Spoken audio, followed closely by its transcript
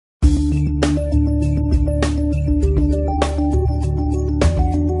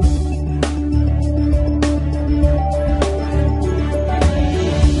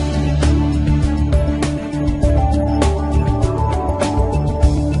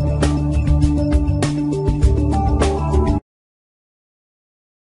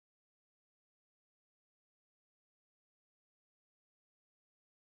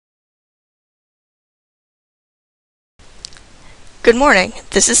Good morning,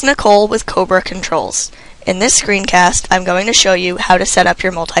 this is Nicole with Cobra Controls. In this screencast, I'm going to show you how to set up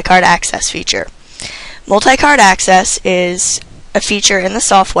your multi-card access feature. Multi-card access is a feature in the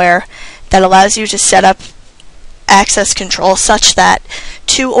software that allows you to set up access control such that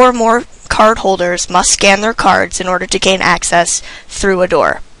 2 or more card holders must scan their cards in order to gain access through a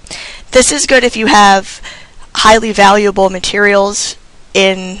door. This is good if you have highly valuable materials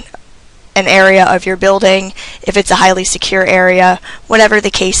in an area of your building, if it's a highly secure area, whatever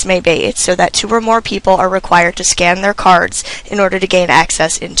the case may be. It's so that 2 or more people are required to scan their cards in order to gain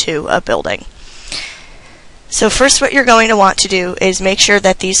access into a building. So first, what you're going to want to do is make sure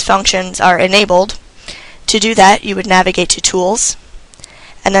that these functions are enabled. To do that, you would navigate to Tools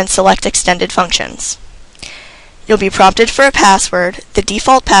and then select Extended Functions. You'll be prompted for a password. The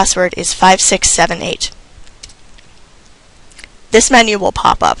default password is 5678. This menu will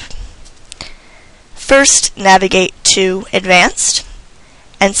pop up. First, navigate to Advanced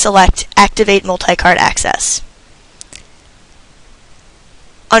and select Activate Multi-Card Access.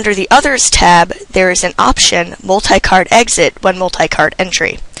 Under the Others tab, there is an option, Multi-Card Exit when multi-card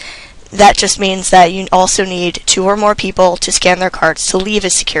entry. That just means that you also need 2 or more people to scan their cards to leave a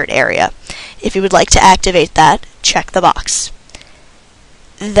secured area. If you would like to activate that, check the box.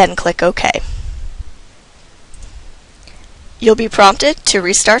 Then click OK. You'll be prompted to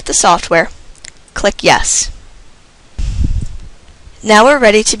restart the software. Click Yes. Now we're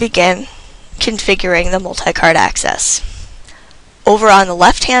ready to begin configuring the multi-card access. Over on the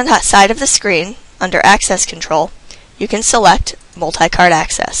left-hand side of the screen, under Access Control, you can select Multi-Card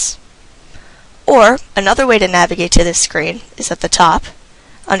Access. Or, another way to navigate to this screen is at the top,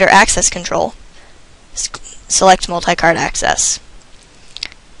 under Access Control, select Multi-Card Access.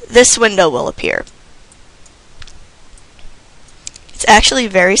 This window will appear. It's actually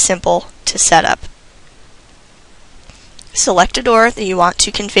very simple to set up. Select a door that you want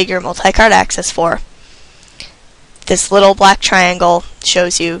to configure multi-card access for. This little black triangle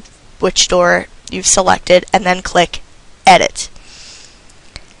shows you which door you've selected, and then click Edit.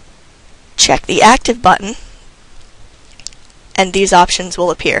 Check the Active button, and these options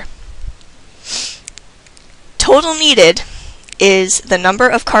will appear. Total needed is the number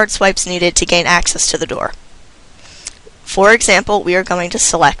of card swipes needed to gain access to the door. For example, we are going to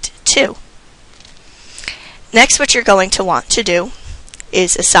select 2. Next, what you're going to want to do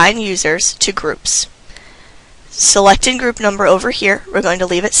is assign users to groups. Selecting group number over here, we're going to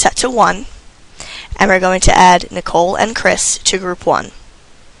leave it set to 1, and we're going to add Nicole and Chris to group 1.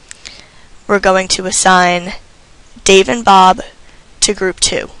 We're going to assign Dave and Bob to group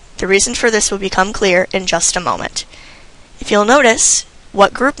 2. The reason for this will become clear in just a moment. If you'll notice,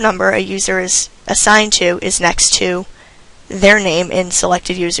 what group number a user is assigned to is next to their name in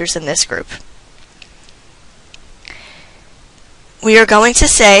selected users in this group. We are going to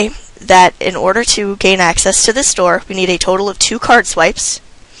say that in order to gain access to this door, we need a total of 2 card swipes,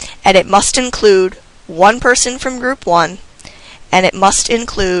 and it must include 1 person from group 1, and it must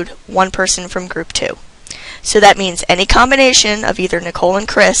include 1 person from group 2. So that means any combination of either Nicole and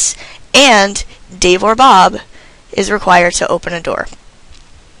Chris and Dave or Bob is required to open a door.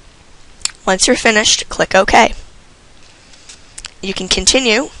 Once you're finished, click OK. You can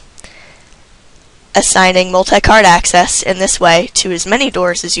continue assigning multi-card access in this way to as many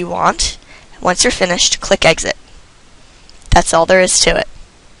doors as you want. Once you're finished, click Exit. That's all there is to it.